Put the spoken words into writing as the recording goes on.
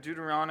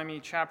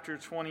Deuteronomy chapter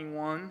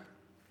 21,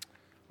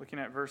 looking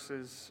at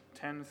verses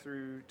 10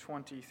 through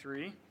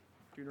 23.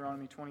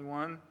 Deuteronomy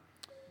 21.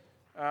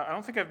 I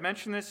don't think I've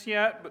mentioned this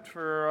yet, but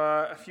for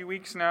a few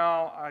weeks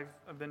now,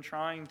 I've been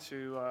trying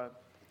to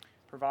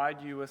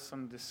provide you with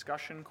some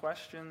discussion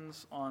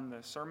questions on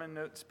the sermon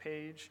notes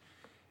page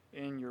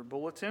in your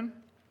bulletin.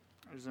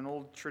 There's an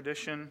old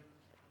tradition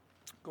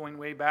going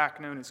way back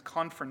known as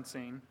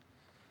conferencing,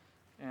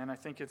 and I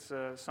think it's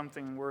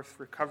something worth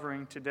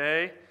recovering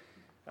today.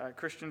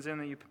 Christians in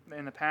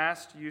the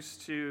past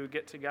used to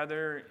get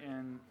together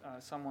in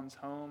someone's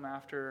home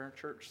after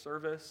church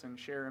service and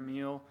share a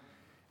meal,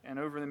 and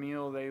over the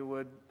meal they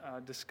would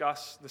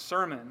discuss the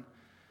sermon.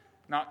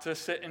 Not to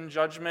sit in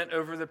judgment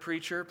over the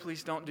preacher,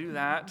 please don't do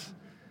that,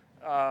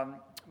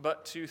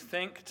 but to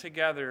think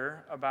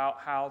together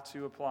about how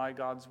to apply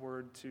God's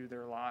word to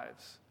their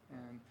lives.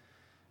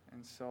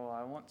 And so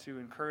I want to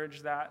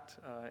encourage that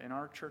in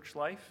our church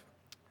life,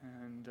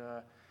 and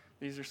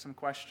these are some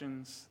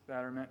questions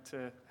that are meant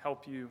to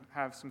help you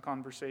have some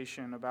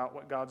conversation about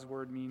what God's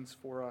word means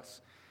for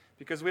us.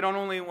 Because we don't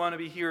only want to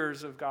be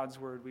hearers of God's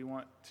word, we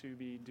want to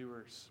be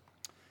doers.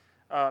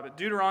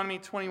 Deuteronomy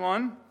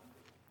 21,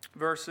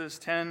 verses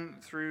 10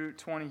 through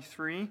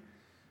 23.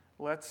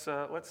 Let's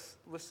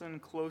listen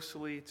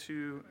closely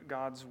to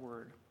God's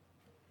word.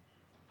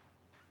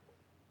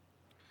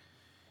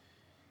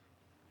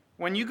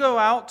 When you go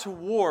out to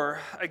war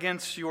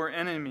against your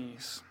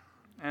enemies,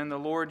 and the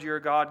Lord your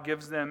God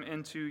gives them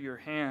into your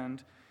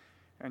hand,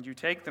 and you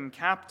take them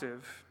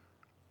captive,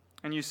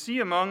 and you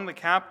see among the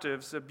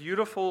captives a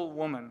beautiful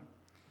woman,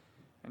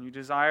 and you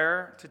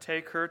desire to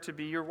take her to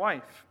be your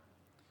wife,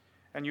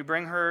 and you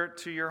bring her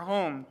to your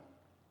home,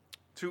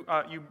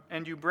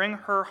 you bring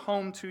her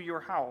home to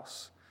your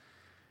house,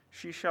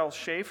 she shall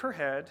shave her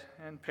head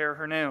and pare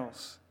her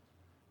nails,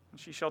 and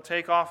she shall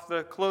take off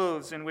the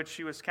clothes in which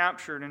she was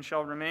captured, and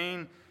shall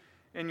remain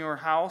in your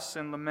house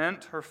and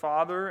lament her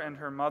father and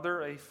her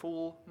mother a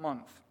full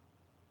month.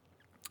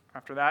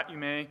 After that you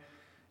may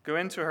go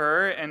into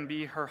her and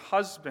be her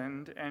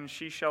husband, and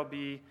she shall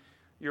be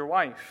your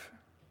wife.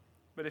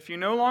 But if you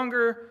no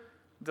longer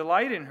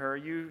delight in her,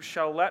 you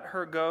shall let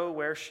her go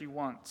where she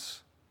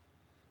wants.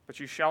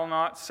 But you shall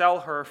not sell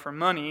her for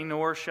money,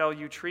 nor shall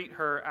you treat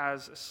her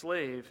as a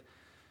slave,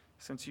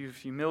 since you've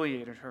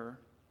humiliated her.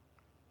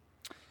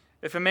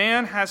 If a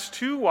man has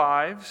two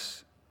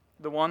wives,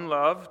 the one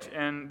loved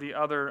and the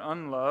other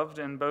unloved,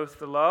 and both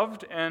the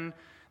loved and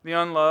the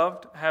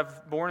unloved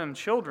have borne him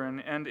children,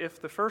 and if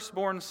the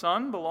firstborn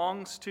son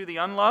belongs to the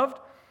unloved,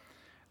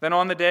 then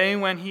on the day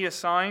when he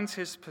assigns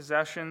his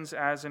possessions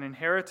as an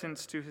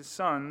inheritance to his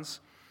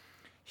sons,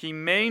 he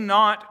may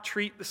not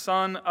treat the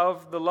son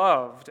of the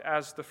loved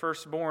as the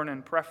firstborn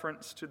in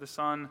preference to the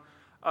son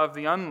of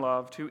the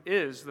unloved, who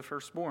is the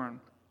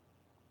firstborn.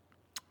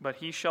 But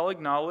he shall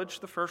acknowledge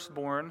the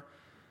firstborn,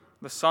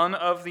 the son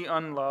of the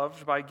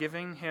unloved, by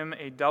giving him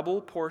a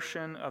double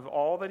portion of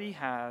all that he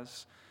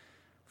has,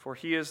 for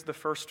he is the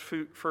first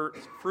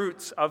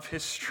fruits of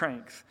his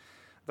strength.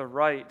 The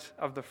right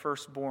of the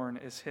firstborn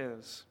is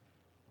his.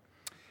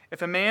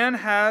 If a man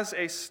has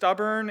a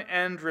stubborn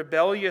and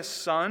rebellious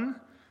son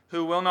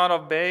who will not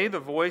obey the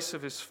voice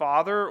of his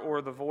father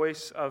or the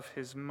voice of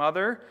his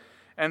mother,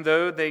 and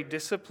though they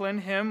discipline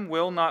him,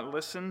 will not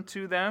listen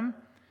to them,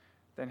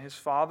 then his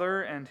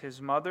father and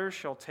his mother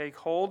shall take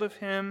hold of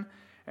him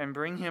and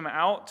bring him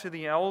out to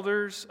the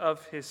elders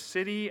of his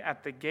city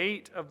at the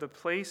gate of the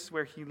place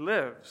where he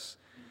lives.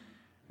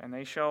 And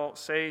they shall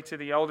say to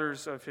the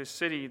elders of his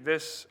city,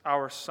 "This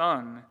our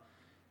son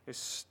is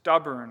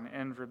stubborn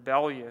and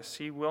rebellious.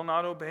 He will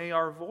not obey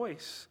our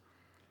voice.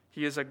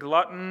 He is a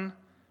glutton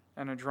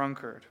and a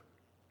drunkard."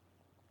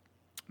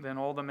 Then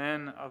all the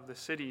men of the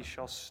city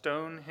shall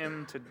stone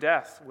him to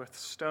death with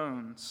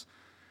stones.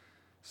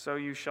 So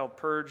you shall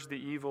purge the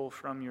evil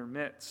from your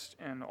midst,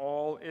 and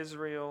all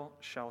Israel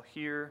shall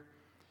hear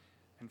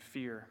and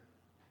fear.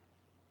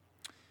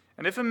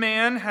 And if a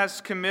man has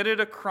committed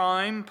a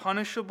crime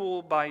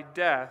punishable by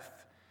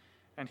death,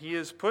 and he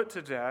is put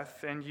to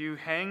death, and you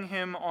hang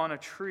him on a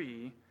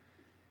tree,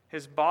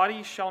 his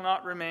body shall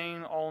not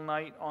remain all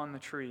night on the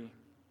tree,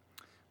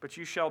 but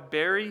you shall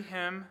bury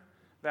him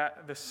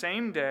the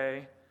same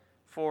day,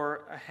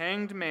 for a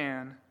hanged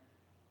man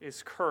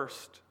is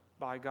cursed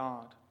by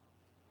God.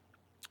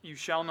 You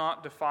shall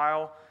not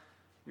defile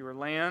your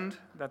land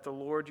that the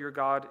Lord your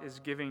God is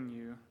giving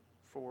you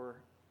for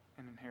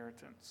an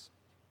inheritance.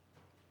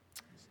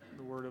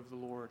 The word of the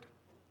Lord.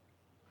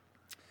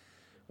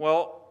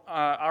 Well,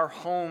 our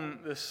home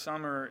this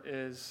summer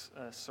is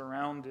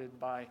surrounded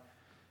by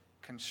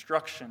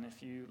construction.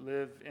 If you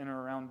live in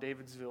or around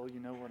Davidsville, you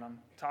know what I'm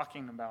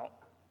talking about.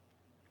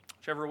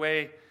 Whichever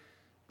way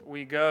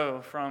we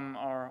go from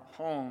our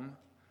home,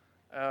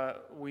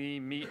 we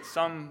meet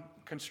some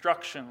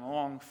construction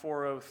along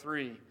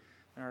 403.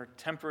 There are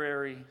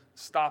temporary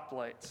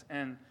stoplights,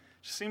 and it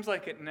seems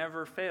like it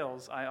never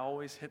fails. I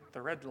always hit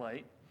the red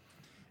light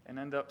and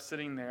end up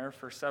sitting there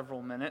for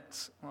several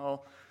minutes.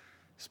 Well,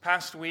 This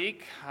past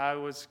week, I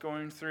was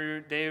going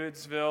through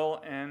Davidsville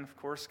and, of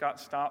course,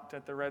 got stopped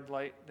at the red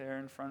light there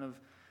in front of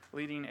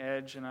Leading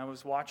Edge, and I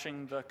was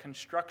watching the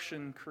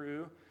construction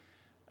crew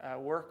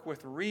work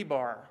with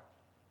rebar,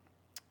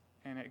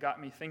 and it got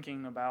me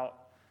thinking about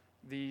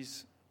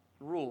these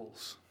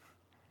rules.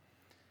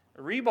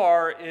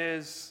 Rebar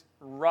is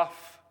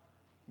rough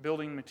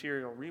building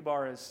material.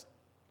 Rebar is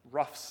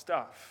rough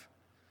stuff.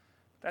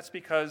 That's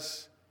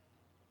because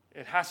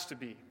it has to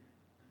be.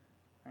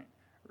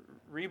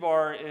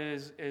 Rebar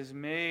is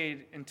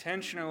made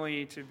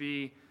intentionally to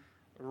be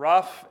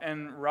rough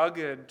and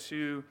rugged,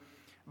 to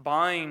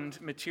bind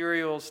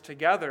materials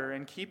together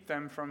and keep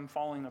them from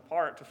falling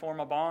apart, to form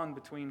a bond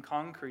between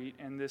concrete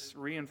and this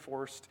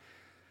reinforced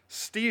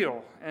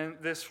steel. And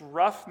this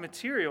rough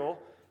material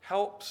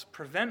helps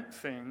prevent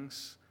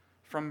things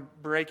from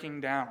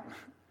breaking down.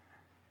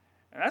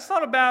 And that's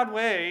not a bad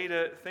way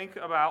to think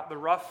about the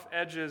rough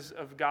edges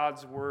of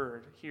God's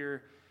word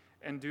here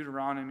in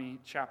Deuteronomy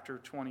chapter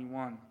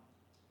 21.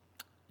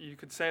 You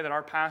could say that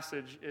our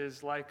passage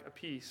is like a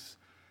piece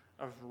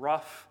of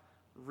rough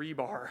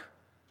rebar.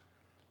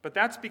 But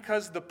that's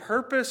because the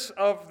purpose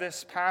of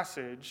this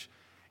passage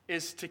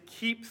is to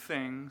keep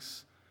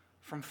things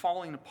from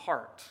falling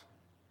apart.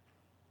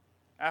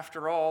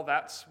 After all,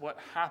 that's what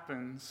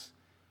happens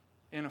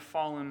in a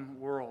fallen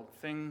world.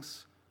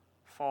 Things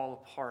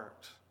fall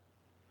apart.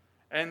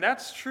 And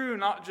that's true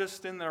not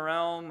just in the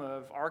realm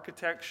of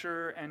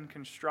architecture and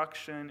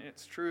construction.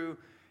 It's true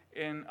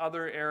in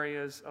other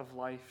areas of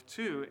life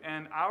too.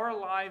 And our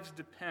lives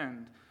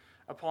depend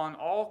upon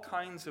all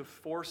kinds of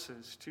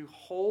forces to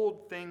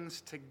hold things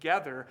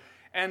together.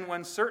 And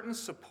when certain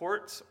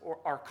supports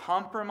are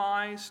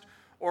compromised,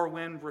 or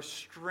when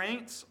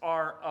restraints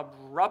are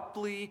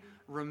abruptly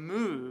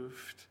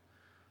removed,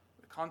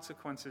 the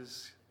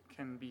consequences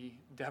can be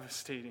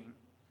devastating.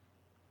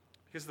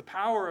 Because the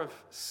power of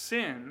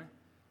sin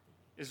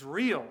is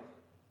real.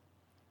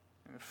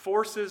 And the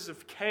forces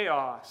of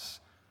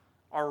chaos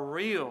are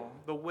real.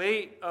 The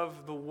weight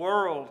of the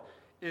world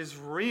is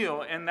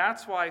real. And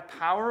that's why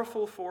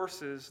powerful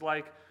forces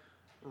like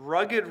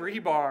rugged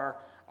rebar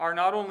are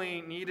not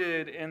only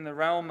needed in the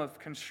realm of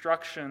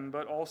construction,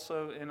 but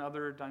also in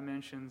other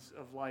dimensions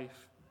of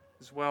life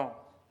as well.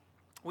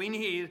 We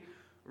need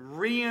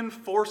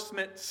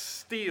reinforcement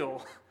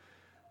steel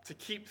to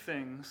keep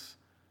things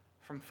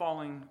from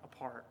falling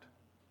apart.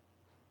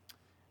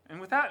 And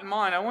with that in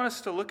mind, I want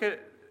us to look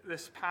at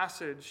this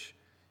passage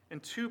in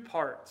two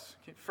parts.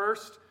 Okay,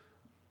 first,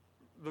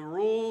 the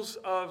rules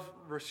of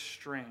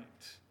restraint.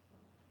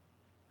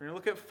 We're going to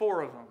look at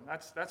four of them.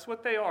 That's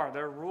what they are.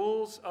 They're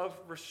rules of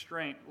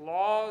restraint,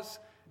 laws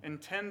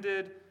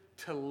intended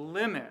to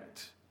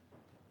limit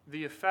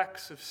the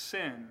effects of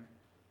sin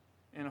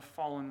in a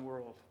fallen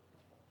world.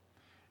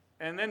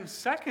 And then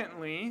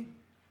secondly,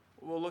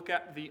 we'll look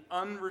at the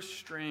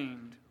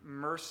unrestrained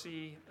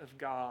mercy of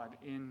God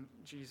in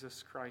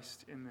Jesus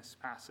Christ in this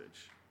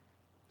passage.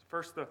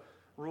 First, the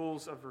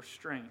rules of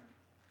restraint.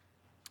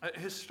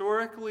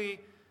 Historically,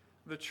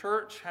 the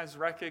church has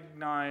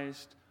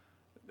recognized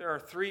there are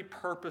three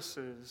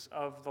purposes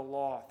of the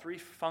law, three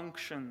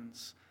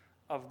functions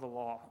of the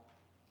law.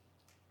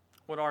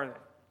 What are they?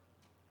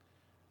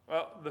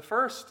 Well, the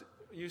first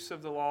use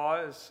of the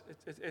law is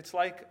it's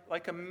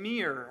like a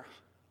mirror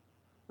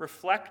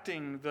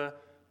reflecting the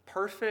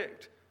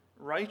perfect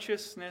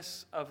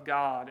righteousness of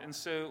God. And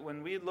so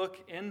when we look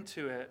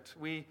into it,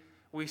 we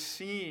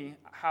see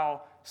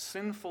how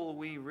sinful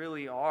we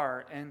really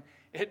are, and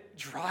it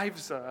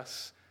drives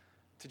us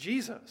to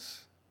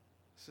Jesus.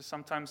 This is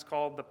sometimes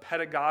called the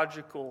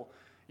pedagogical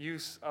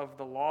use of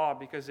the law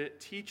because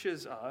it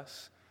teaches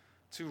us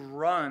to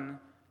run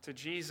to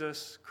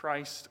Jesus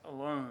Christ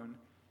alone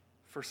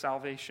for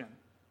salvation.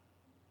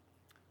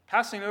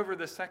 Passing over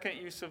the second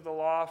use of the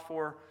law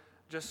for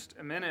just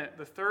a minute,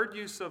 the third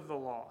use of the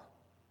law.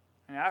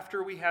 And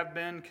after we have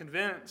been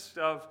convinced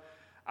of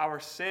our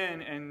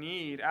sin and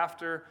need,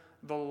 after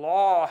the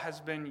law has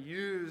been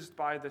used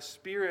by the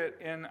Spirit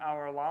in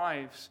our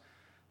lives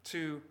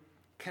to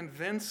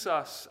convince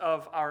us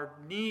of our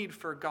need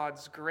for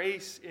God's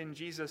grace in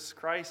Jesus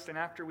Christ, and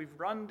after we've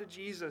run to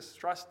Jesus,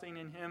 trusting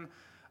in Him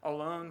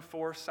alone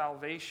for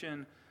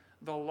salvation,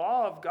 the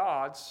law of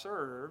God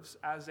serves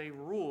as a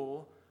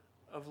rule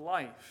of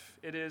life.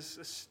 It is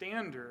a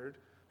standard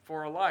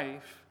for a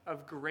life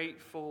of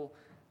grateful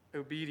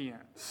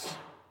obedience.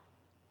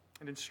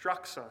 It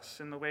instructs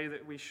us in the way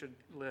that we should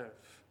live.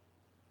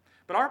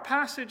 But our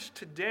passage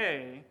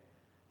today,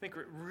 I think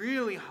it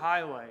really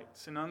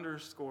highlights and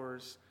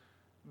underscores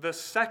the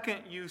second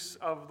use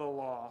of the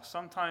law,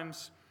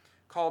 sometimes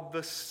called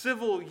the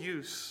civil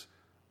use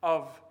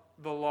of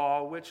the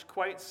law, which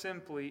quite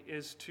simply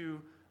is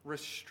to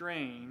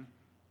restrain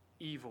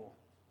evil,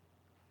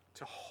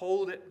 to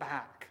hold it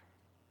back.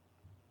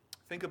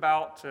 Think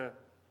about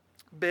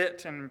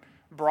bit and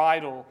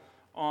bridle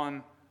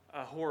on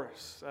a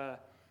horse.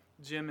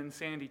 Jim and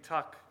Sandy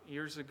Tuck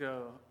years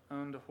ago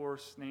owned a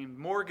horse named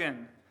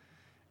Morgan,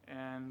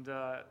 and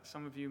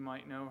some of you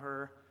might know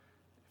her.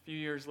 A few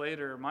years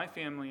later, my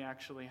family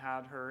actually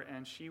had her,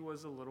 and she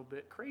was a little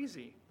bit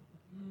crazy.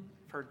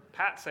 I've heard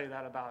Pat say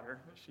that about her.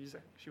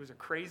 She was a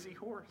crazy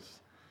horse.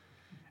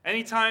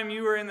 Anytime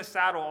you were in the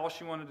saddle, all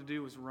she wanted to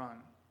do was run.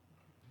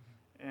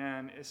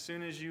 And as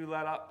soon as you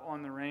let up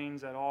on the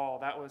reins at all,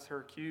 that was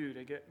her cue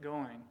to get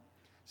going.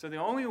 So the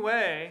only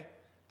way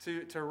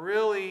to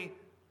really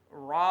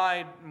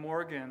ride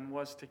Morgan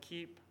was to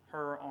keep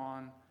her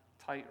on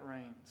tight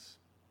reins,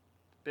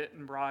 bit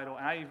and bridle.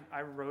 And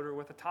I rode her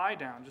with a tie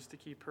down just to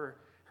keep her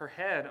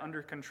head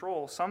under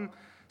control. Some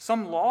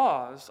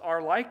laws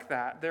are like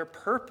that. Their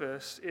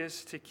purpose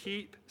is to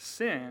keep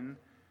sin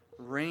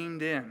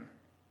reined in.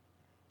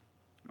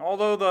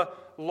 Although the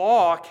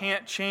law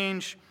can't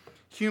change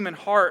human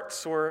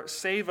hearts or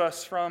save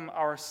us from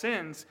our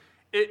sins,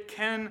 it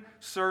can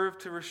serve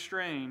to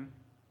restrain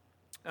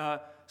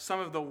some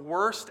of the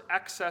worst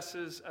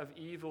excesses of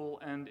evil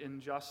and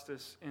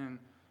injustice in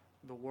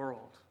the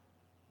world.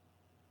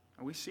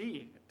 And we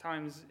see at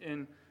times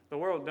in the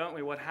world, don't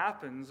we, what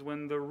happens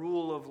when the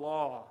rule of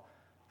law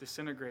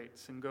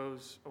disintegrates and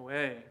goes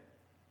away.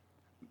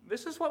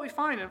 This is what we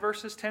find in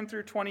verses 10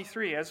 through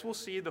 23. As we'll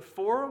see, the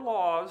 4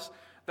 laws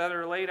that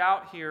are laid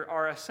out here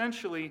are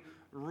essentially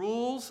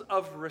rules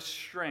of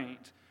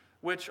restraint,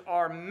 which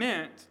are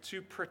meant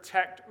to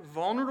protect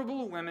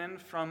vulnerable women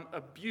from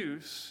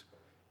abuse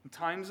in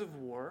times of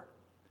war.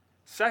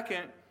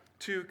 Second,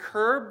 to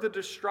curb the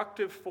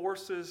destructive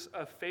forces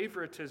of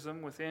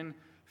favoritism within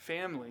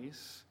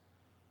families.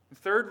 And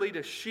thirdly,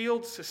 to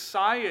shield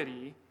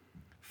society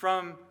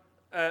from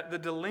the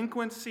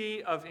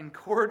delinquency of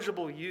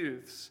incorrigible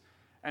youths.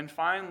 And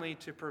finally,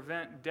 to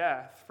prevent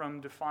death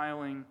from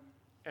defiling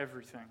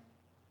everything.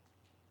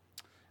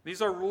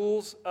 These are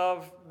rules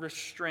of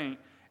restraint.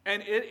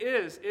 And it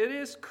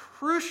is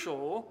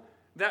crucial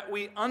that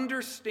we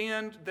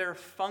understand their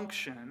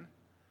function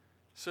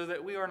so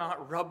that we are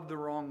not rubbed the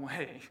wrong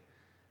way.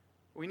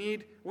 We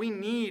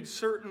need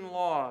certain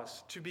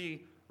laws to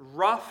be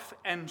rough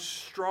and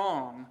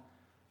strong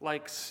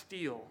like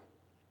steel.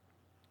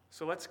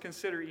 So let's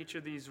consider each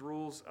of these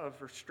rules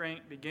of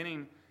restraint,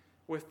 beginning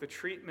with the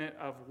treatment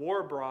of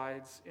war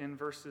brides in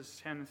verses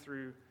 10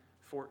 through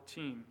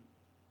 14.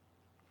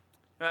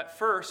 At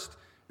first,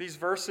 these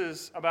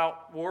verses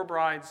about war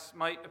brides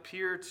might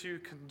appear to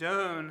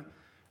condone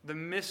the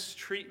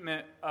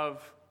mistreatment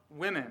of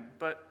women,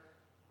 but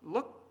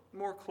look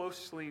more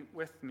closely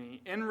with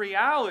me. In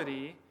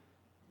reality,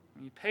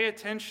 when you pay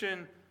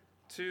attention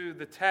to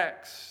the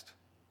text,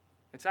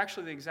 it's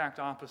actually the exact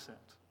opposite.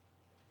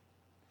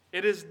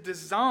 It is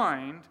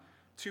designed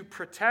to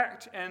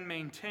protect and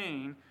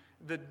maintain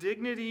the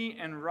dignity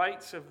and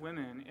rights of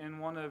women in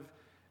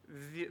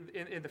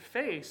the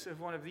face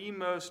of one of the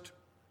most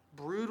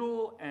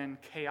brutal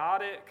and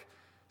chaotic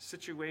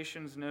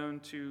situations known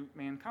to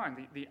mankind,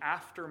 the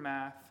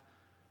aftermath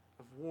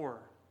of war.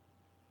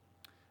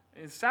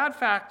 The sad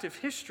fact of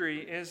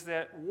history is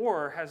that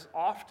war has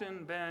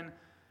often been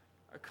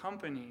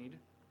accompanied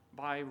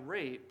by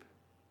rape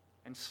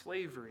and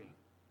slavery.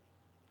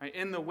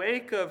 In the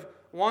wake of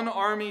one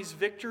army's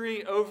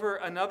victory over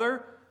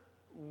another,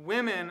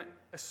 women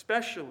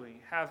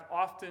especially have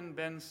often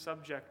been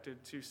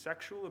subjected to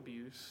sexual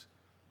abuse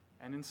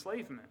and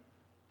enslavement.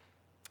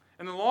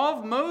 And the law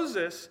of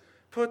Moses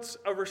puts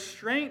a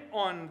restraint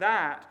on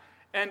that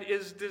and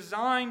is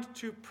designed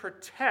to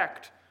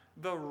protect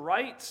the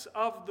rights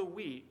of the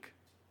weak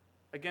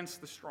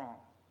against the strong.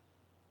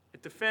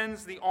 It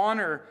defends the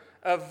honor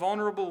of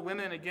vulnerable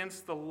women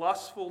against the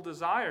lustful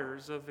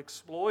desires of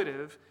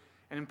exploitive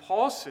and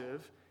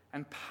impulsive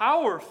and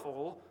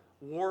powerful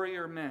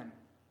warrior men.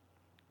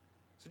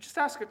 So just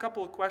ask a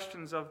couple of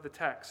questions of the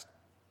text.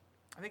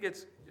 I think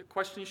it's a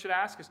question you should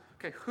ask is,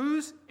 okay,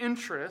 whose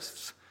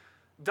interests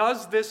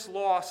does this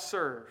law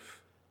serve?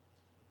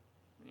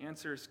 The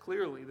answer is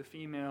clearly the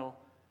female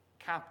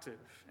captive.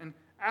 And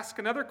ask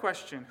another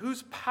question,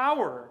 whose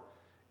power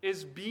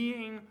is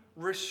being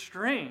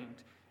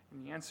restrained?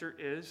 And the answer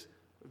is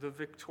the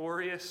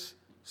victorious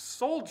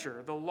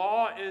soldier. The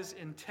law is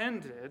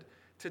intended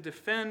to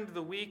defend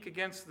the weak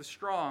against the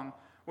strong,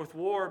 with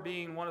war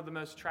being one of the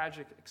most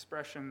tragic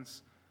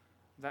expressions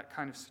of that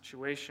kind of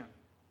situation.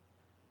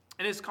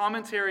 In his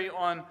commentary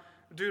on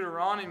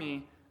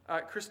Deuteronomy,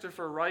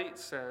 Christopher Wright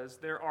says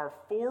there are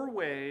 4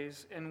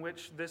 ways in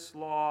which this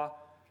law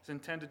is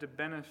intended to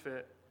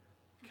benefit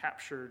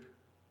captured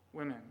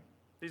women.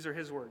 These are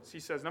his words. He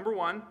says, number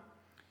 1,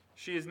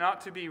 she is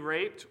not to be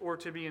raped or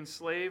to be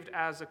enslaved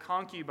as a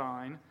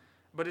concubine,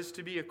 but is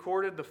to be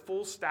accorded the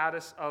full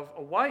status of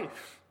a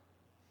wife.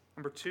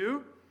 Number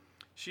 2,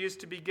 she is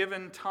to be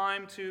given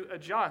time to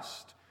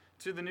adjust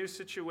to the new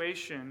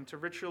situation, to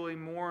ritually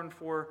mourn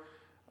for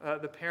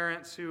the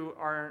parents who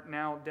are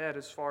now dead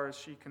as far as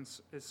she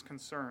is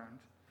concerned.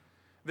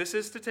 This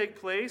is to take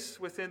place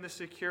within the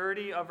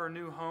security of her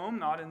new home,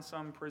 not in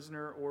some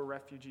prisoner or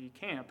refugee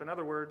camp. In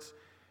other words,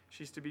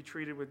 she's to be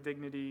treated with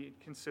dignity,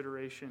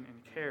 consideration,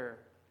 and care.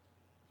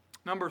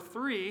 Number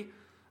 3,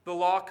 the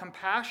law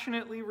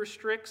compassionately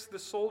restricts the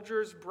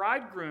soldier's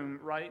bridegroom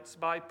rights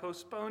by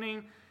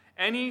postponing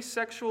any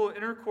sexual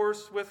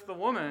intercourse with the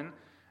woman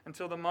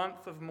until the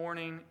month of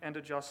mourning and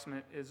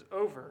adjustment is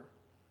over.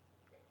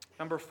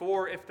 Number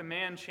 4, if the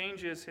man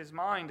changes his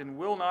mind and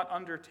will not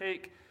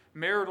undertake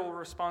marital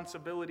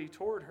responsibility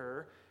toward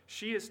her,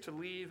 she is to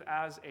leave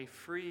as a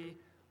free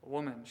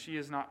woman. She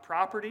is not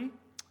property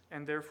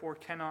and therefore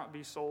cannot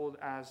be sold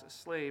as a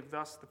slave.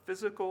 Thus, the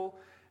physical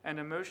and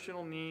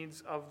emotional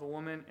needs of the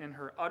woman in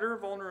her utter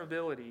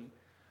vulnerability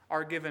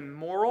are given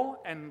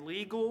moral and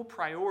legal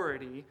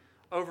priority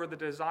over the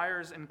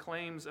desires and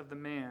claims of the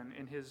man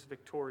in his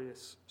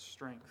victorious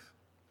strength.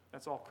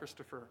 That's all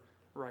Christopher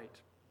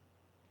Wright.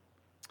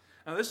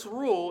 Now, this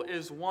rule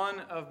is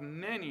one of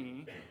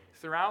many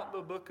throughout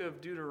the book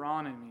of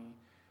Deuteronomy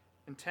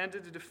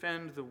intended to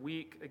defend the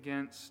weak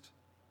against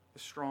the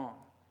strong.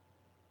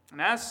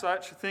 And as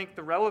such, I think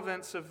the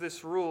relevance of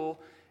this rule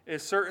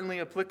is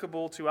certainly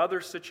applicable to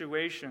other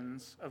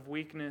situations of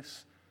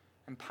weakness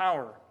and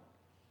power.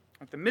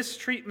 Like the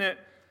mistreatment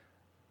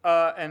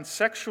and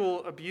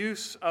sexual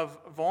abuse of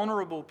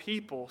vulnerable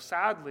people,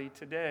 sadly,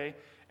 today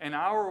in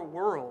our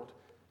world,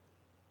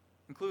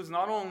 includes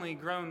not only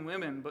grown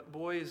women, but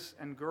boys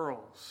and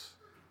girls.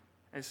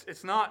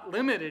 It's not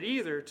limited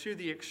either to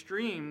the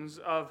extremes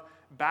of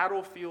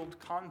battlefield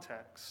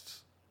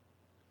contexts.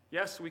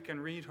 Yes, we can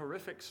read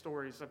horrific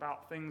stories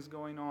about things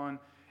going on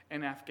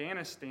in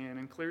Afghanistan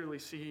and clearly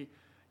see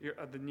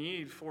the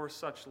need for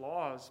such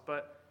laws,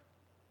 but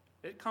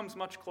it comes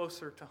much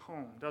closer to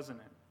home, doesn't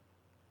it?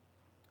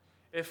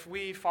 If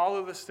we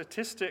follow the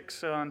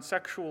statistics on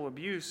sexual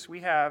abuse, we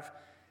have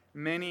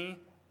many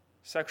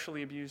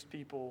sexually abused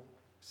people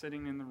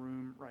sitting in the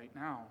room right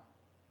now.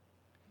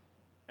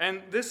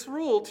 And this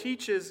rule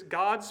teaches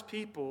God's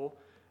people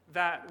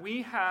that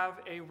we have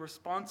a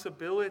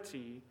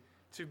responsibility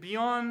to be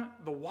on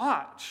the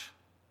watch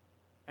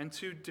and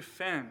to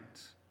defend.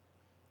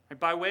 And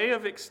by way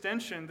of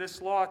extension,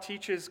 this law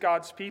teaches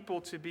God's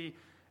people to be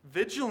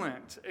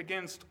vigilant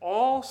against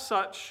all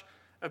such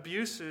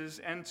abuses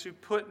and to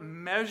put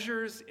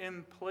measures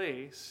in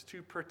place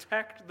to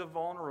protect the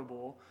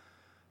vulnerable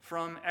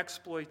from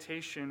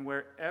exploitation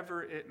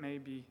wherever it may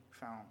be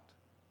found.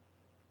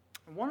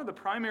 And one of the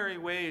primary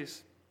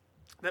ways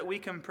that we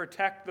can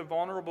protect the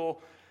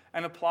vulnerable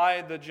and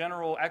apply the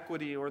general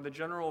equity or the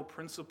general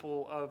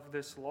principle of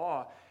this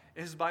law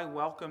is by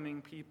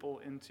welcoming people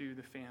into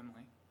the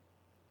family,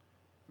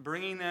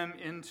 bringing them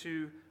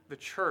into the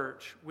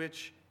church,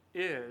 which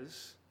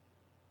is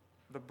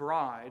the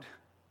bride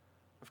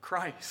of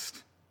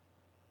Christ.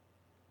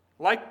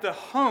 Like the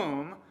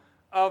home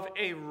of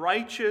a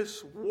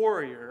righteous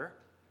warrior,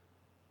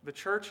 the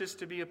church is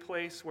to be a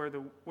place where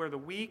the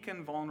weak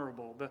and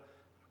vulnerable, the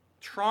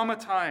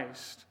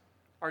traumatized,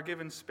 are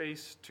given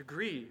space to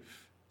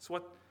grieve. It's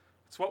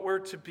what we're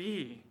to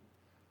be.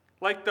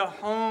 Like the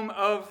home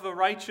of the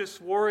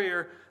righteous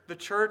warrior, the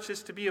church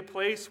is to be a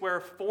place where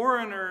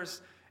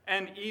foreigners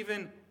and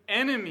even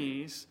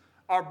enemies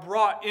are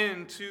brought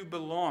in to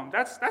belong.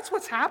 That's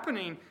what's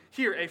happening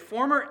here. A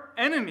former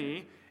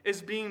enemy is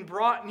being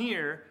brought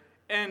near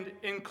and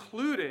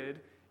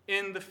included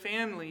in the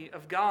family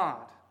of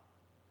God.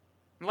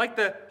 Like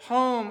the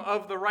home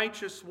of the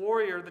righteous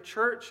warrior, the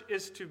church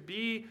is to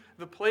be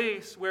the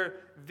place where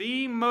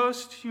the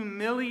most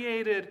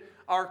humiliated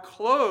are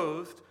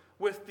clothed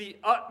with the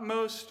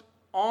utmost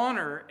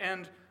honor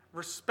and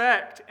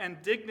respect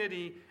and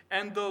dignity,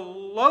 and the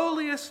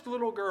lowliest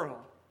little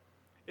girl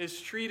is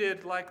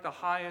treated like the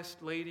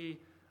highest lady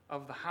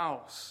of the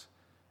house.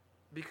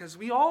 Because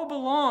we all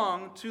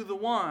belong to the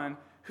one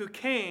who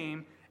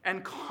came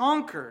and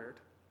conquered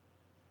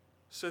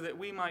so that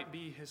we might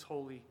be his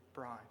holy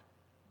bride,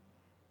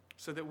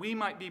 so that we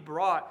might be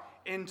brought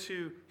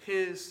into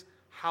his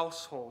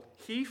household.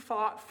 He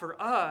fought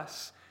for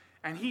us,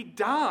 and he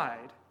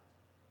died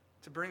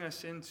to bring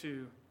us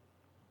into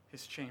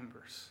his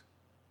chambers.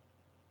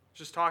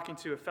 Just talking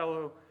to a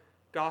fellow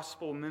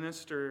gospel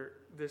minister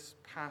this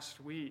past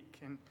week,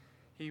 and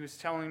he was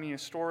telling me a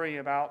story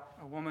about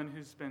a woman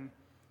who's been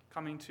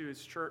coming to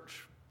his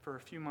church for a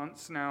few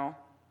months now,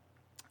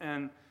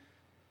 and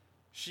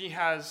she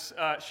has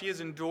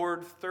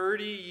endured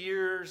 30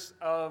 years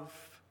of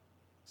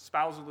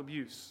spousal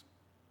abuse.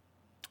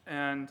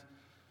 And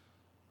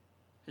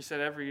he said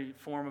every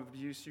form of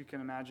abuse you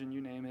can imagine, you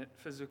name it,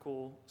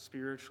 physical,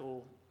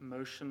 spiritual,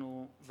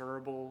 emotional,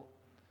 verbal,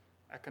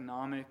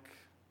 economic.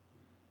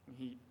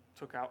 He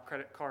took out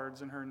credit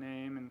cards in her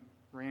name and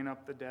ran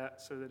up the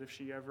debt so that if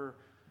she ever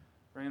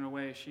ran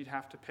away, she'd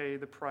have to pay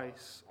the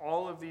price.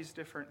 All of these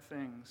different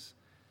things.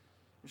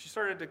 She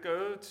started to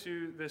go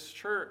to this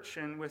church,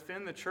 and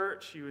within the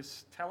church, she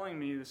was telling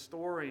me the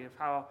story of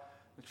how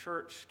the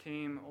church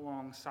came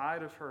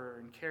alongside of her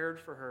and cared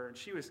for her, and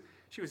she was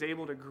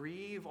able to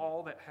grieve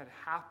all that had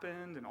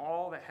happened and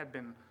all that had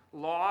been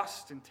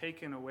lost and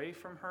taken away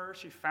from her.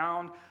 She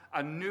found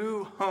a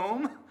new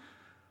home,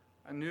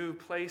 a new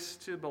place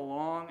to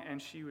belong,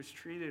 and she was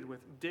treated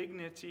with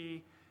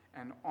dignity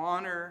and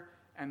honor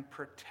and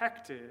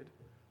protected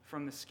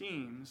from the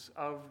schemes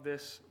of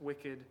this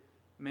wicked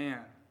man.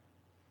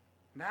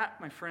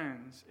 That, my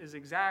friends, is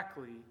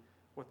exactly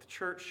what the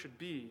church should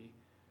be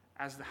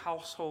as the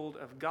household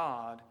of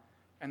God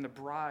and the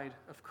bride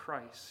of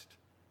Christ,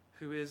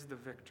 who is the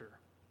victor.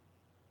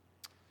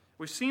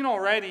 We've seen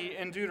already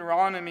in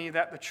Deuteronomy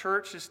that the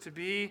church is to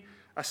be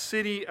a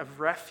city of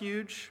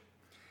refuge.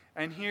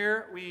 And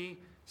here we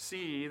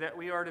see that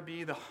we are to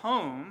be the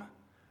home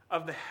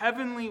of the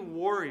heavenly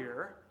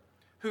warrior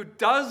who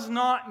does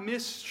not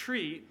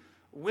mistreat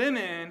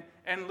women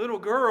and little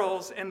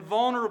girls and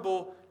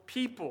vulnerable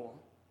people.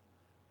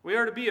 We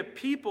are to be a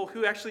people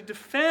who actually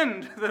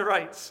defend the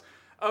rights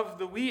of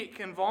the weak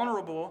and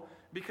vulnerable,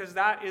 because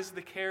that is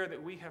the care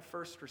that we have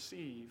first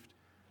received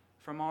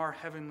from our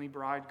heavenly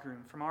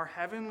bridegroom, from our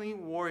heavenly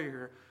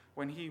warrior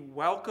when he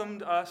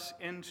welcomed us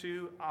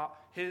into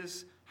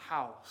his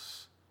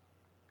house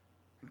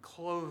and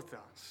clothed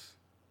us.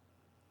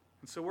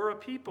 And so we're a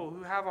people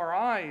who have our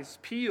eyes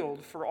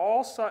peeled for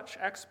all such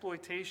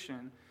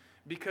exploitation,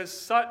 because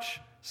such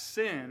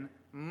sin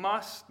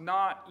must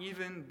not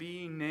even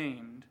be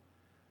named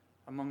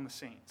among the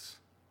saints.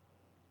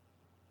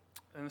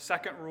 And the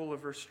second rule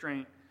of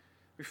restraint,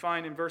 we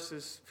find in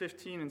verses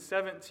 15 and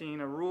 17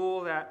 a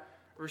rule that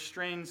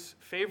restrains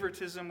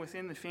favoritism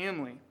within the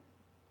family.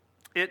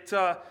 It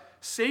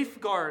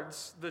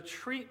safeguards the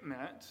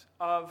treatment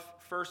of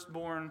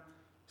firstborn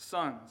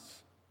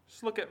sons.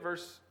 Just look at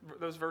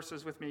those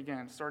verses with me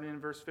again, starting in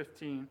verse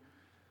 15,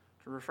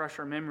 to refresh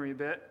our memory a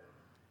bit.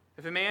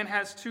 If a man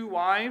has two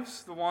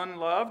wives, the one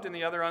loved and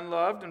the other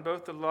unloved, and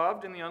both the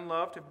loved and the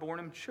unloved have borne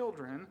him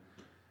children,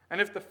 and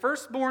if the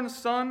firstborn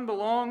son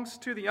belongs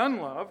to the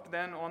unloved,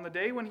 then on the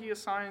day when he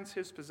assigns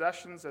his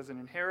possessions as an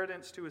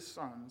inheritance to his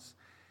sons,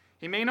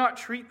 he may not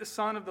treat the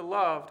son of the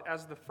loved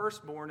as the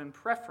firstborn in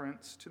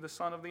preference to the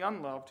son of the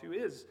unloved, who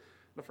is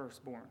the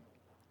firstborn.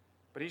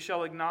 But he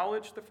shall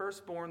acknowledge the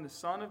firstborn, the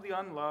son of the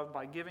unloved,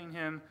 by giving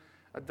him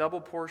a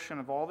double portion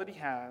of all that he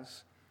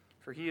has,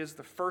 for he is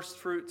the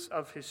firstfruits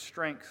of his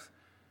strength.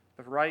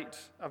 The right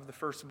of the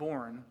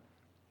firstborn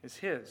is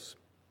his.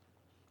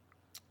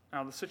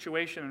 Now, the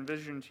situation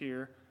envisioned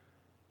here,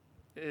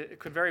 it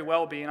could very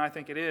well be, and I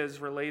think it is,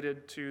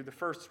 related to the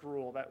first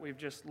rule that we've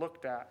just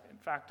looked at. In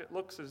fact, it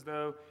looks as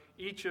though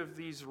each of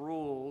these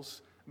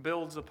rules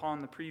builds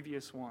upon the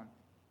previous one.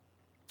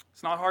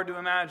 It's not hard to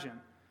imagine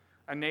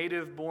a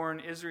native-born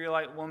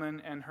Israelite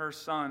woman and her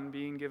son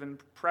being given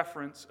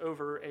preference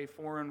over a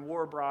foreign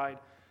war bride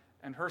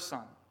and her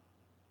son.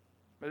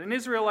 But an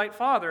Israelite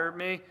father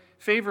may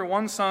favor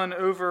one son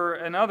over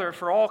another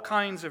for all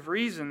kinds of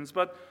reasons,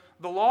 but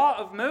the law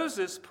of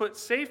Moses put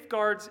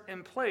safeguards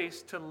in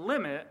place to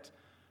limit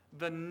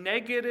the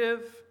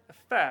negative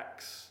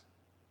effects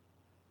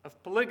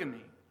of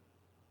polygamy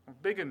or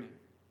bigamy.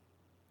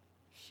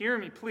 Hear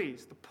me,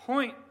 please. The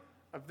point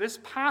of this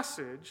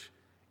passage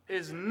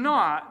is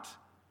not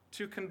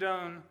to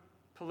condone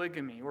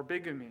polygamy or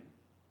bigamy.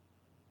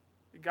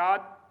 God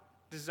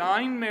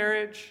designed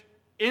marriage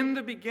in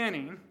the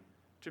beginning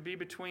to be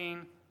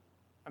between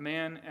a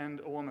man and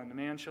a woman. The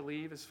man shall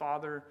leave his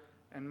father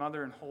and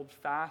mother and hold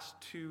fast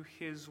to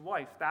his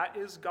wife. That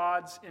is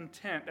God's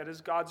intent. That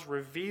is God's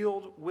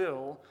revealed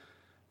will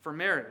for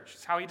marriage.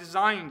 It's how he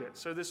designed it.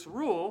 So this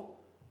rule,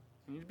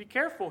 you need to be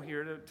careful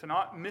here to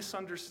not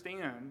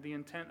misunderstand the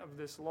intent of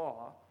this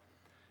law.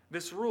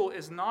 This rule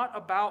is not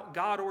about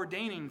God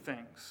ordaining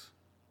things.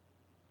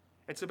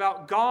 It's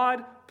about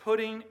God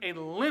putting a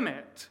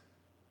limit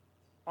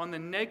on the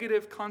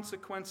negative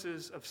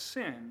consequences of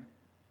sin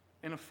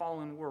in a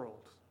fallen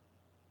world.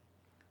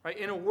 Right?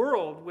 In a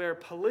world where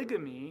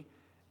polygamy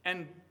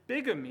and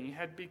bigamy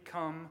had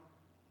become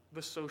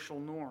the social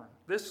norm.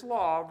 This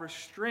law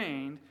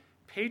restrained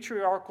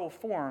patriarchal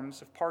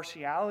forms of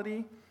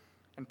partiality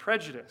and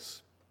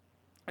prejudice.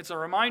 It's a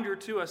reminder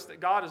to us that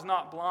God is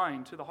not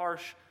blind to the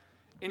harsh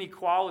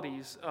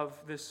inequalities of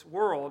this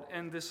world,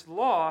 and this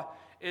law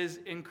is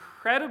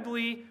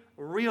incredibly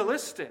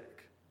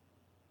realistic,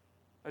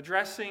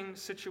 addressing a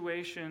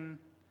situation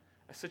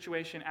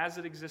as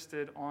it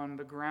existed on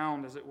the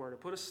ground, as it were, to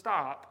put a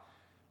stop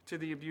to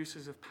the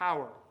abuses of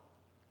power.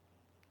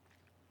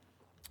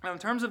 Now, in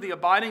terms of the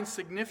abiding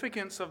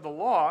significance of the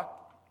law,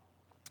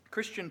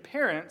 Christian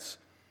parents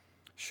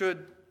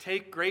should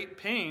take great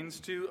pains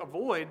to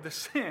avoid the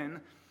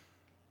sin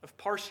of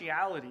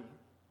partiality,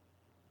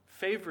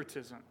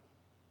 favoritism,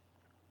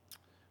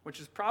 which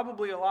is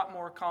probably a lot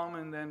more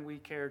common than we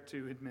care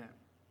to admit.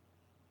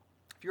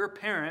 If you're a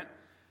parent,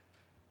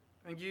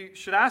 and you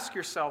should ask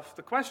yourself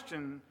the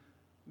question,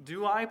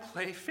 do I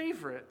play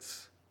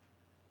favorites?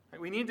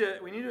 We need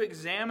to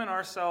examine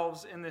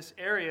ourselves in this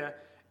area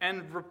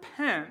and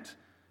repent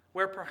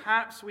where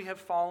perhaps we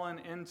have fallen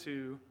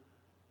into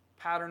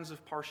patterns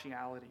of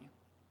partiality.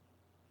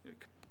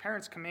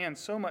 Parents command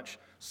so much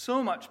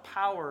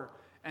power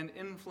and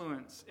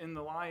influence in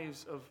the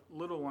lives of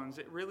little ones.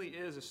 It really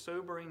is a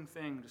sobering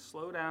thing to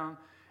slow down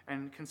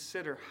and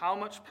consider how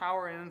much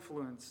power and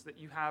influence that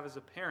you have as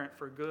a parent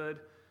for good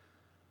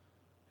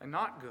and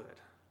not good.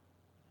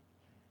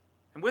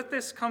 And with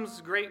this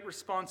comes great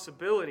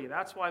responsibility.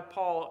 That's why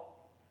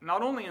Paul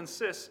not only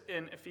insists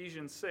in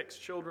Ephesians 6,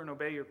 children,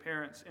 obey your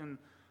parents in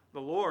the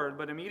Lord,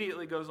 but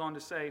immediately goes on to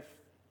say,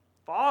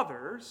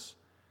 Fathers,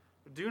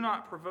 do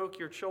not provoke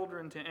your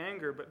children to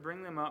anger, but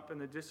bring them up in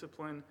the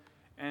discipline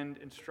and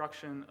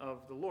instruction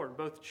of the Lord.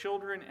 Both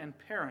children and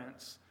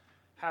parents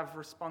have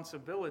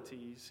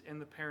responsibilities in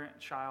the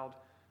parent-child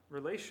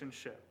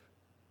relationship.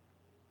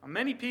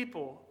 Many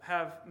people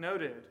have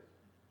noted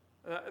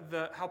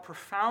how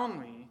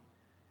profoundly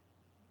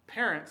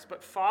parents,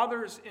 but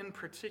fathers in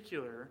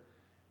particular,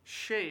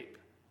 shape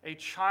a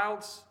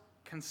child's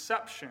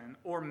conception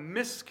or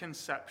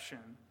misconception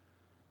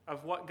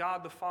of what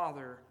God the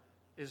Father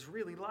is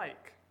really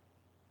like.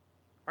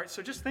 All right,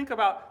 so just think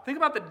about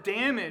the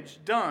damage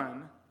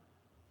done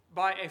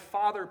by a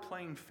father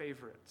playing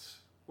favorites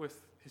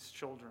with his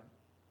children.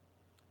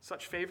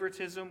 Such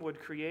favoritism would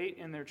create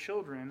in their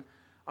children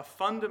a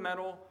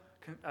fundamental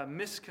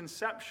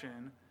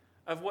misconception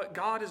of what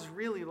God is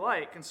really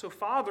like. And so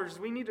fathers,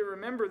 we need to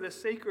remember this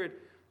sacred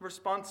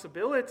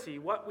responsibility.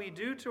 What we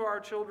do to our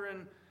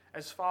children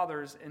as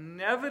fathers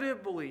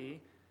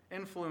inevitably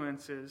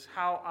influences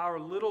how our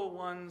little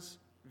ones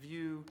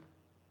view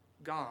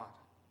God.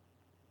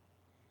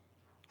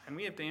 And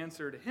we have to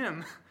answer to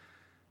Him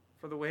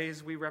for the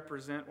ways we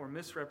represent or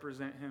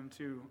misrepresent Him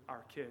to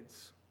our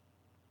kids.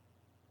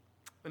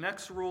 The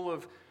next rule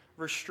of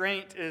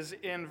restraint is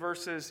in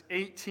verses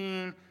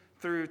 18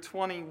 through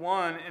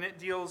 21, and it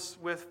deals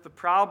with the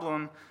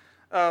problem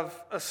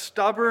of a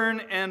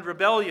stubborn and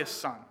rebellious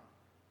son.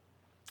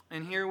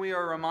 And here we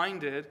are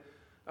reminded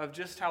of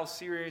just how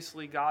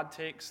seriously God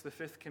takes the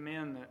fifth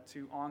commandment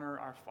to honor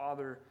our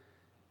father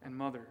and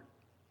mother.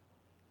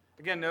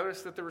 Again,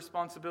 notice that the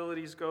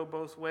responsibilities go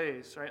both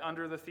ways, right?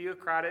 Under the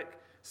theocratic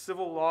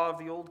civil law of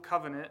the Old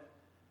Covenant,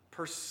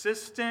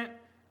 persistent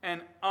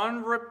and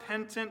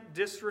unrepentant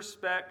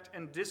disrespect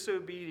and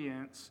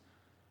disobedience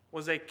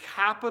was a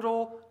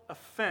capital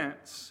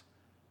offense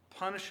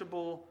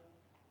punishable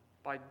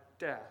by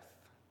death.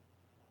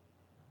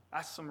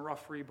 That's some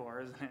rough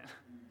rebar, isn't it?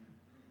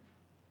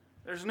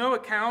 There's no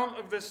account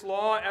of this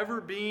law ever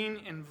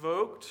being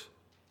invoked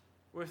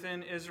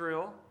within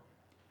Israel.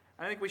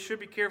 I think we should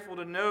be careful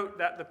to note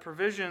that the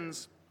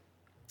provisions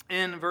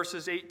in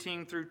verses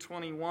 18 through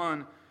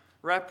 21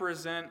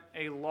 represent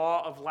a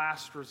law of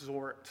last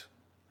resort.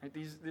 Right?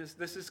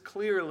 This is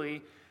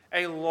clearly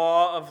a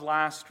law of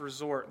last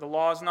resort. The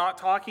law is not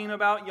talking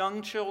about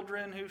young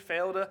children who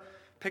fail to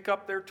pick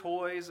up their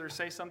toys or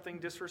say something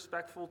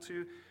disrespectful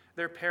to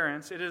their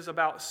parents. It is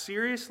about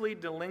seriously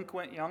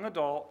delinquent young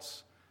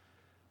adults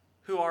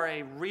who are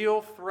a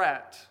real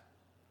threat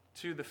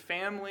to the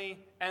family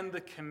and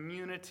the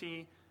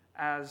community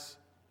as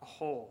a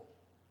whole.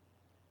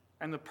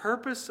 And the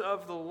purpose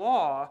of the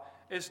law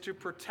is to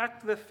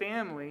protect the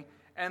family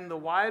and the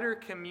wider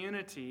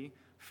community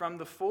from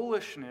the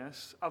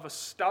foolishness of a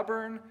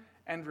stubborn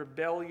and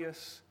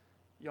rebellious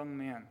young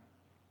man.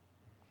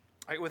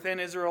 Right, within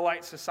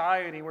Israelite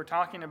society, we're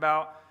talking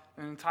about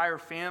an entire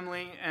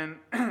family and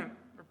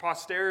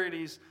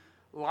posterity's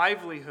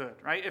livelihood.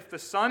 Right? If the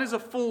son is a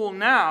fool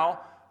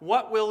now,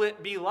 what will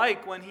it be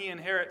like when he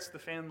inherits the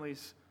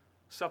family's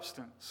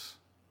substance?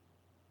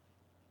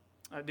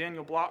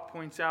 Daniel Block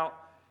points out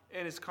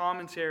in his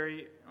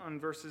commentary on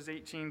verses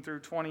 18 through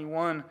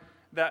 21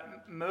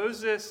 that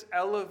Moses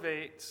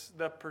elevates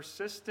the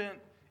persistent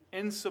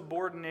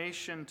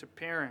insubordination to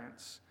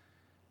parents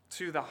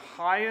to the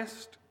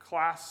highest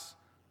class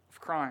of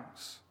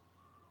crimes.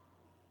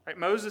 Right?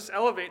 Moses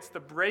elevates the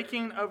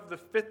breaking of the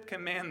fifth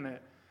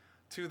commandment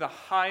to the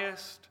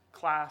highest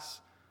class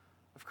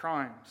of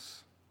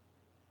crimes.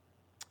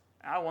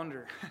 I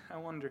wonder,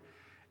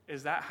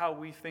 is that how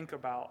we think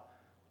about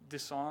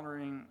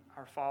dishonoring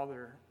our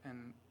father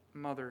and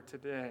mother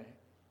today?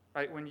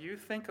 Right? When you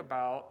think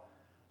about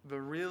the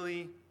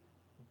really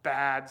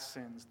bad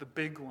sins, the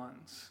big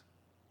ones,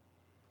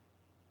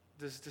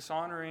 does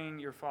dishonoring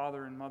your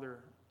father and mother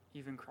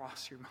even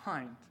cross your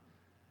mind?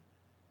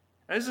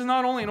 And this is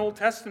not only an Old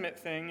Testament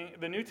thing.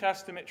 The New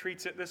Testament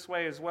treats it this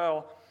way as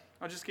well.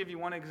 I'll just give you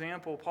one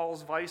example.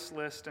 Paul's vice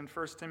list in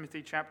 1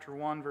 Timothy chapter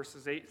 1,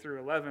 verses 8 through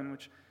 11,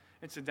 which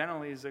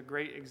incidentally is a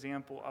great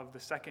example of the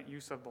second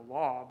use of the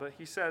law. But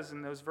he says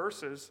in those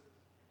verses,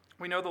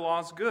 we know the law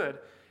is good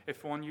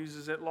if one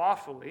uses it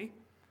lawfully,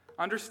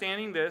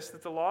 understanding this,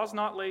 that the law is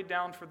not laid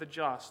down for the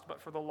just,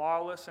 but for the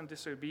lawless and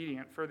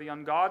disobedient, for the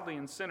ungodly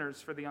and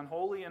sinners, for the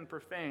unholy and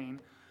profane,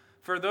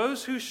 for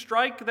those who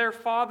strike their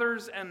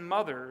fathers and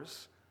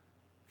mothers,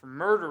 for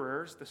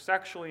murderers, the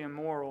sexually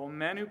immoral,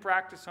 men who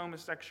practice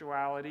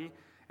homosexuality,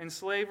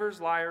 enslavers,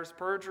 liars,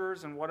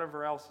 perjurers, and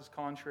whatever else is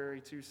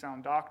contrary to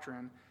sound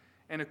doctrine,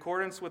 in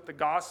accordance with the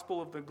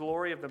gospel of the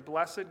glory of the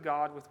blessed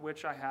God with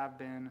which I have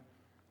been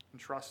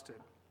entrusted.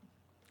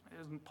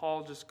 Isn't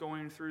Paul just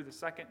going through the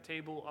second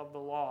table of the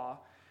law?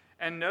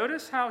 And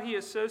notice how he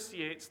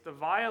associates the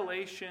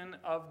violation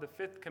of the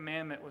fifth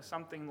commandment with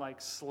something like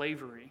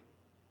slavery.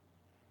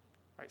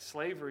 Right?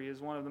 Slavery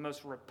is one of the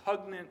most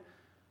repugnant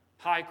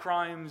high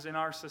crimes in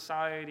our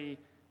society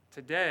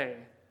today.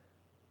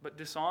 But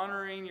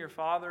dishonoring your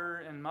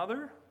father and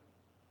mother,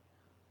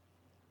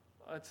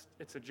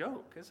 it's a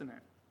joke, isn't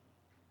it?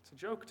 It's a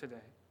joke today.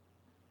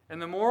 In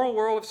the moral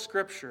world of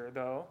Scripture,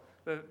 though,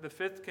 the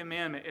fifth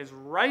commandment is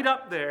right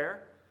up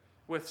there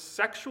with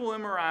sexual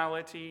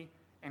immorality,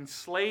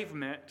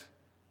 enslavement,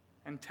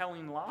 and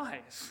telling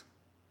lies.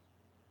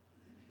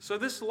 So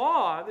this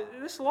law,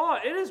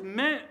 it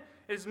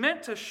is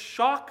meant to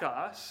shock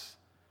us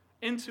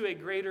into a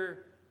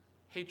greater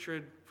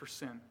hatred for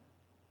sin.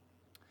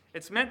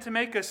 It's meant to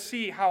make us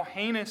see how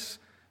heinous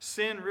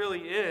sin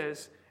really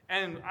is,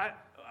 and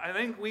I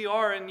think we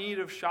are in need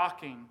of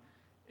shocking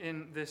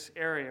in this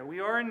area. We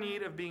are in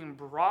need of being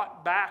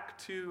brought back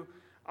to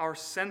our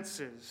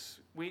senses.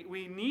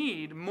 We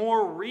need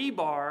more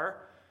rebar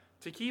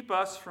to keep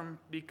us from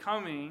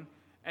becoming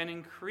an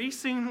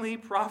increasingly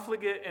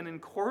profligate and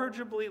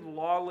incorrigibly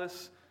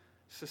lawless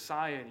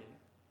society,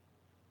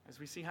 as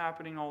we see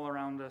happening all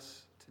around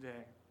us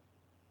today.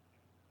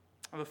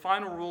 The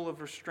final rule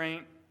of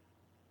restraint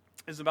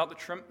is about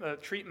the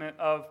treatment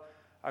of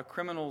a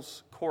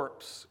criminal's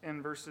corpse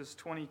in verses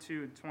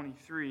 22 and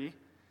 23. It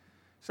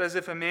says,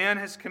 if a man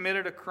has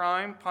committed a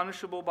crime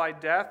punishable by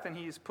death, and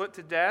he is put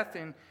to death,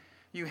 and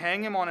you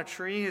hang him on a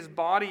tree, his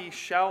body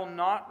shall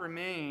not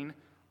remain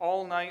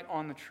all night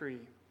on the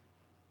tree,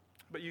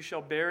 but you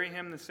shall bury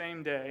him the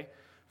same day.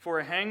 For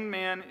a hanged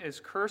man is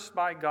cursed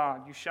by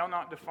God. You shall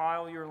not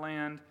defile your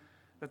land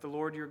that the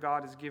Lord your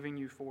God is giving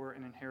you for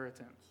an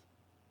inheritance.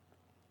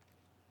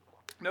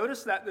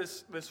 Notice that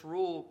this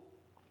rule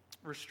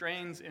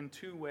restrains in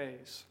two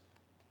ways,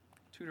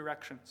 two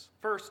directions.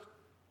 First,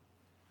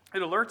 it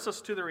alerts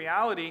us to the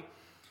reality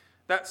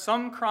that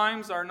some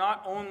crimes are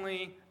not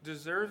only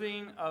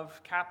deserving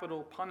of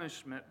capital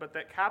punishment, but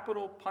that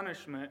capital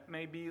punishment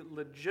may be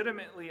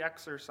legitimately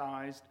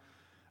exercised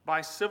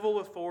by civil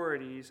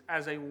authorities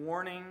as a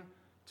warning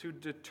to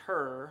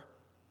deter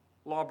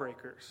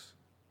lawbreakers.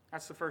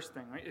 That's the first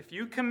thing, right? If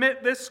you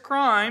commit this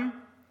crime,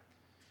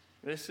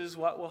 this is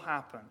what will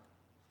happen.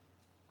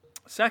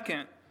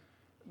 Second,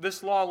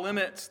 this law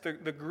limits the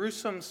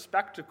gruesome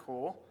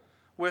spectacle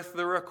with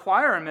the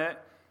requirement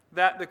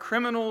that the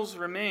criminal's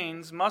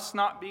remains must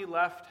not be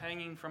left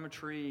hanging from a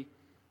tree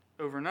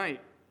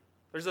overnight.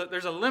 There's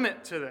a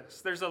limit to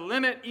this. There's a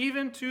limit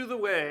even to the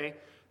way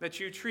that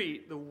you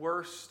treat the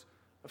worst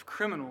of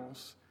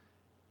criminals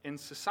in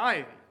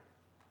society.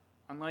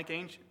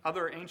 Unlike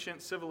other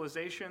ancient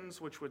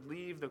civilizations, which would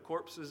leave the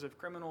corpses of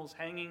criminals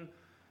hanging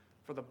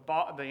for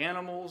the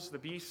animals, the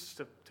beasts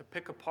to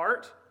pick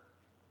apart,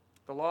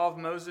 the law of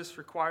Moses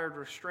required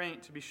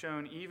restraint to be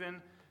shown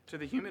even to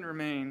the human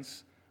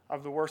remains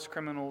of the worst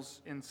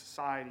criminals in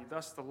society.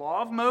 Thus, the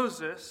law of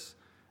Moses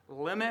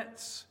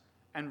limits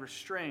and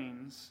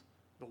restrains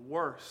the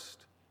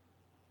worst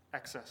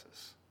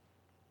excesses.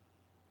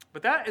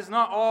 But that is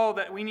not all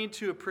that we need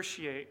to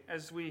appreciate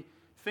as we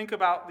think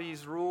about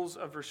these rules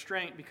of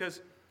restraint, because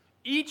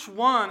each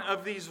one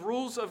of these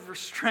rules of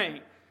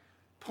restraint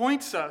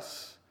points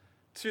us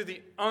to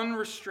the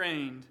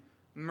unrestrained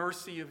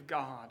mercy of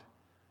God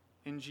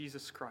in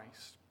Jesus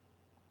Christ.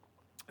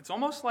 It's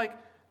almost like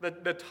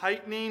the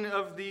tightening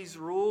of these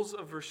rules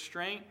of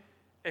restraint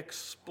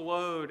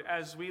explode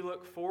as we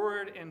look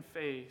forward in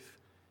faith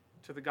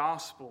to the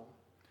gospel,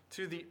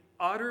 to the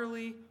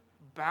utterly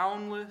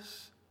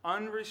boundless,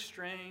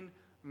 unrestrained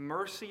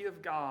mercy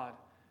of God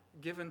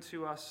given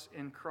to us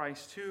in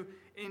Christ, who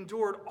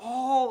endured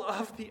all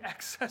of the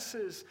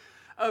excesses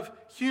of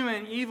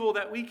human evil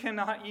that we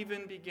cannot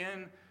even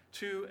begin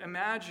to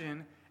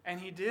imagine, and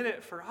he did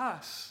it for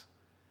us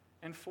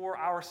and for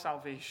our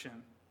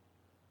salvation.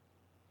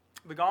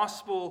 The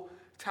gospel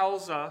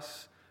tells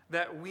us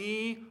that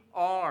we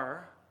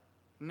are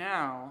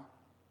now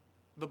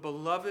the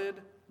beloved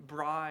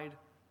bride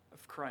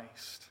of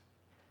Christ.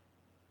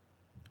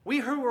 We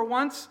who were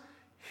once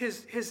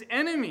his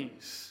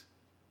enemies,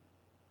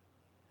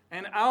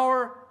 and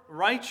our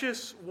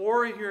righteous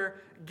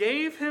warrior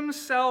gave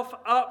himself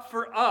up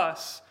for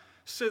us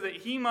so that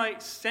he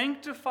might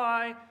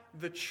sanctify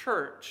the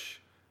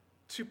church,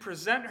 to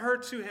present her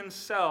to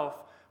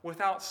himself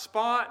without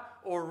spot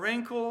or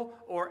wrinkle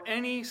or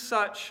any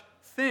such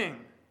thing.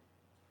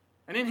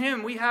 And in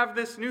him we have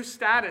this new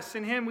status.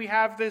 In him we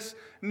have this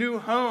new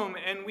home,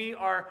 and we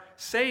are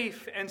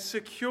safe and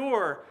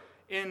secure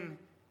in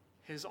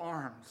his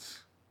arms.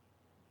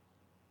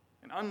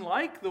 And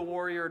unlike the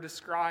warrior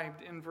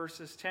described in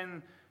verses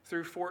 10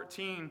 through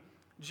 14,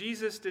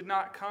 Jesus did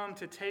not come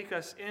to take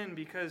us in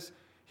because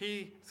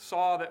he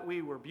saw that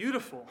we were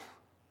beautiful.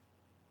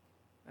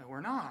 And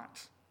we're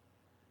not.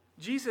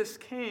 Jesus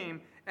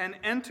came and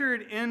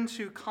entered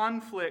into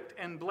conflict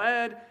and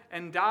bled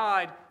and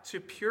died to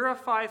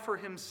purify for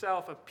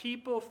himself a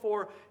people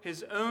for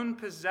his own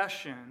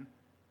possession,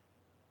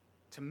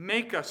 to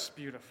make us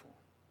beautiful.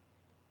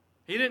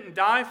 He didn't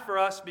die for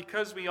us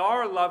because we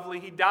are lovely.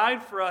 He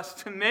died for us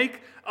to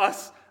make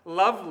us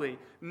lovely.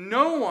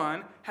 No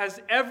one has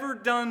ever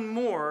done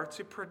more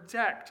to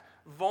protect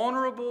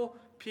vulnerable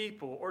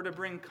people or to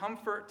bring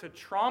comfort to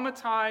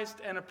traumatized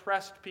and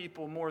oppressed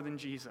people more than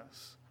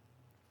Jesus.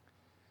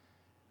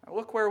 Now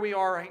look where we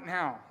are right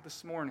now,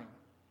 this morning.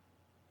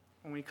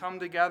 When we come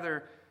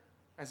together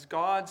as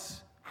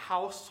God's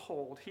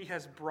household, he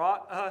has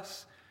brought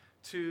us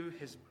to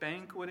his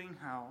banqueting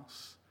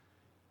house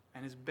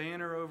and his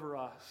banner over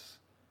us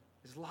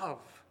is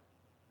love.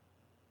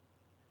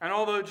 And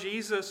although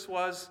Jesus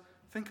was,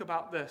 think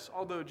about this,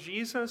 although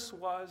Jesus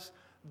was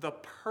the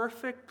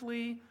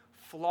perfectly,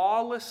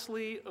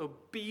 flawlessly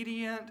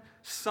obedient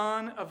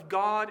Son of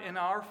God in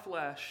our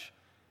flesh,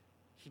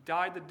 he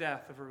died the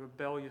death of a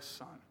rebellious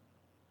son,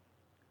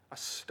 a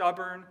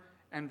stubborn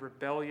and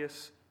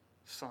rebellious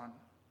son.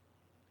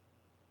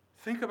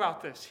 Think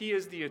about this. He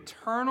is the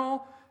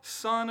eternal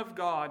Son of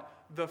God,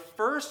 the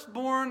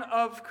firstborn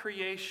of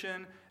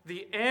creation,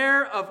 the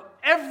heir of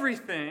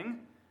everything,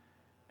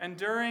 and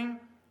during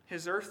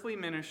his earthly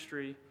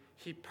ministry,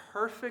 he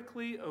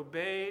perfectly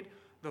obeyed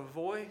the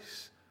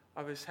voice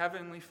of his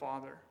heavenly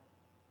Father.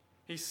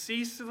 He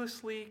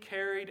ceaselessly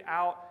carried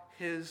out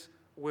his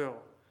will.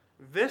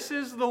 This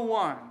is the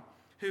one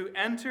who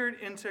entered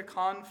into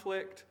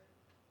conflict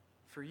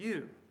for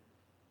you.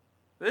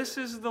 This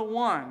is the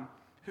one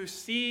who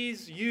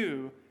sees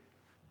you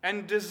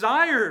and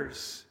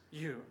desires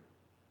you.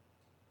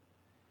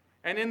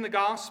 And in the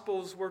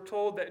Gospels, we're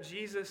told that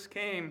Jesus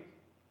came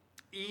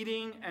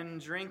eating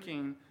and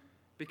drinking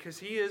because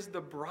he is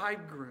the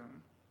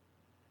bridegroom,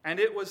 and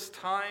it was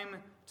time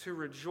to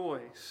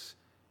rejoice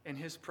in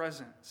his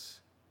presence.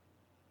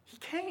 He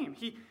came.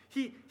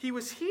 He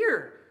was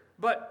here.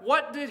 But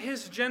what did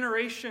his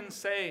generation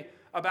say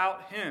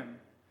about him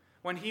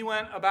when he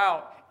went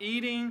about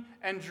eating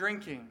and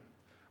drinking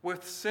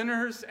with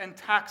sinners and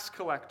tax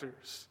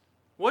collectors?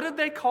 What did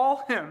they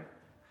call him?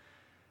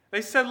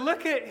 They said,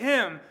 "Look at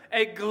him,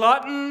 a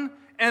glutton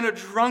and a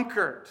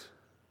drunkard."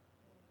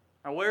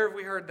 Now, where have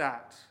we heard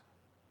that?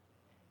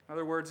 In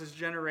other words, his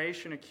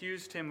generation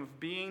accused him of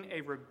being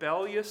a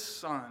rebellious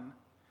son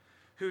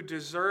who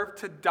deserved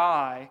to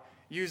die,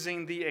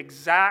 using the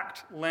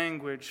exact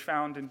language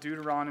found in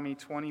Deuteronomy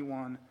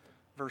 21,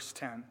 verse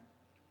 10.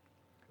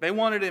 They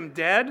wanted him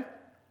dead,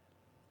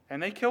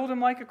 and they killed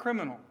him like a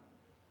criminal,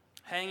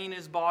 hanging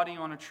his body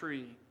on a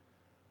tree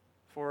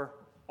for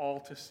all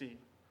to see.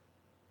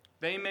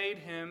 They made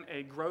him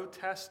a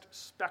grotesque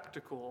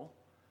spectacle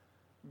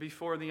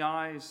before the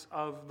eyes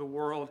of the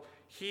world.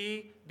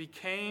 He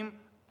became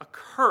a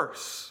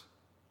curse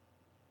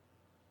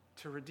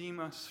to redeem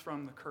us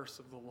from the curse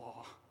of the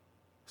law.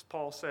 As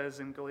Paul says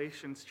in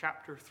Galatians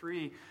chapter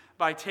 3,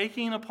 by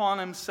taking upon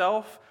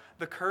himself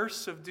the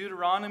curse of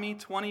Deuteronomy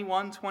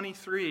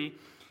 21:23,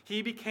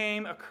 he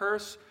became a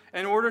curse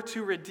in order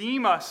to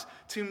redeem us,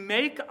 to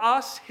make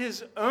us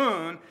his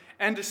own,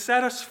 and to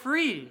set us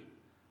free,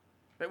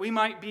 that we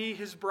might be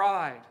his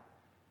bride,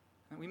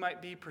 that we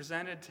might be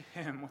presented to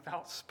him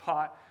without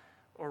spot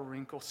or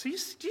wrinkle. Do you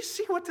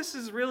see what this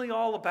is really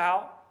all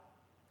about?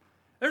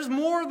 There's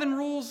more than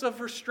rules of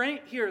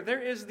restraint here.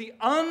 There is the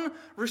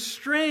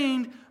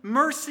unrestrained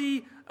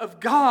mercy of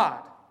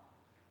God.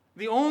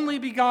 The only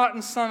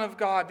begotten Son of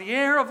God, the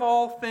heir of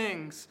all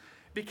things,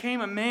 became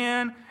a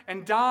man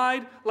and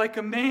died like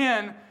a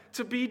man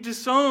to be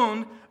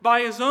disowned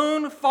by his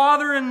own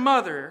father and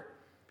mother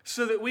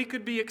so that we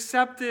could be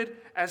accepted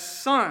as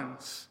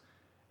sons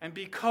and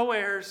be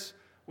co-heirs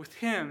with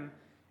him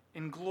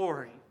in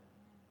glory.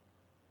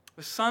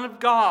 The Son of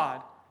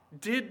God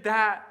did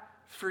that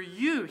for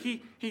you.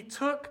 He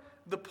took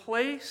the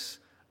place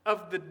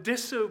of the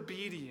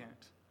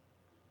disobedient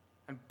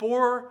and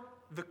bore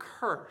the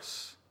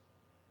curse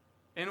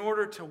in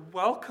order to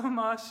welcome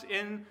us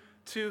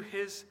into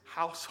his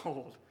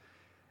household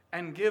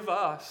and give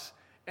us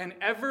an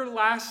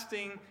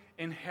everlasting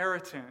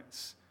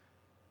inheritance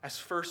as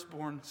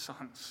firstborn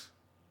sons.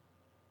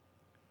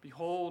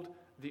 Behold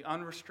the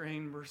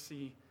unrestrained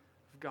mercy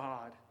of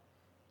God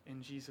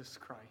in Jesus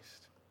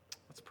Christ.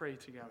 Let's pray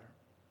together.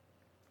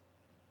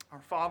 Our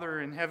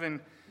Father in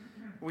heaven,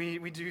 we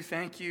do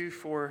thank you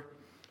for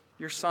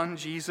your Son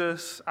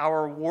Jesus,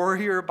 our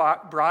warrior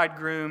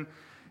bridegroom,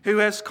 who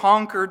has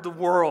conquered the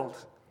world,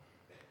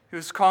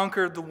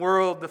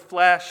 the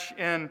flesh,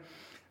 and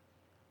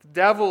the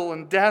devil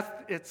and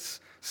death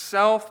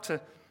itself, to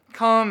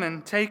come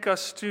and take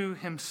us to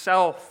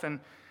himself and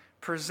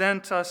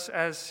present us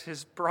as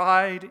his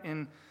bride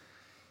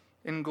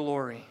in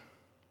glory.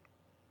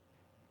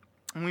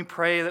 And we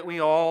pray that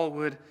we all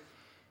would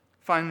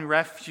find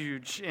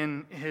refuge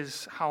in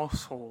his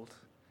household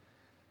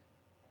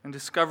and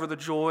discover the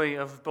joy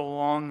of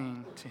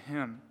belonging to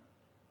him.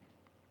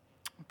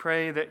 We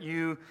pray that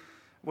you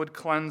would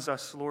cleanse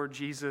us, Lord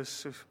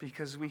Jesus,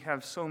 because we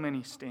have so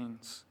many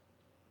stains.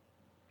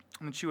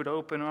 And that you would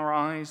open our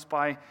eyes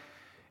by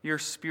your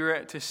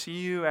Spirit to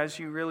see you as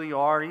you really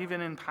are, even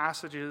in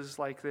passages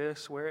like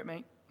this where it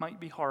might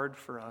be hard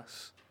for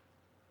us.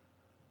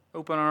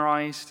 Open our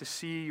eyes to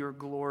see your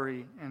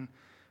glory and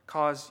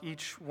cause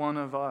each one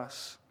of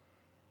us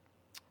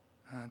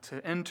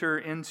to enter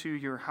into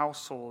your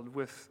household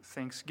with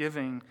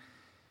thanksgiving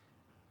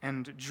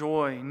and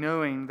joy,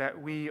 knowing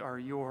that we are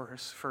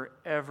yours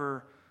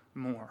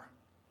forevermore.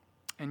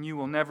 And you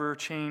will never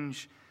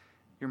change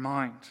your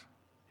mind.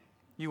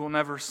 You will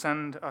never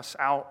send us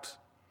out.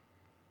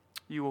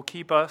 You will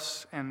keep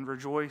us and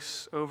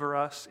rejoice over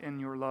us in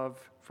your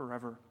love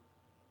forever.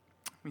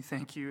 We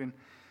thank you, and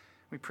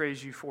We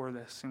praise you for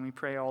this, and we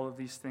pray all of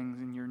these things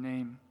in your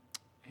name.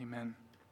 Amen.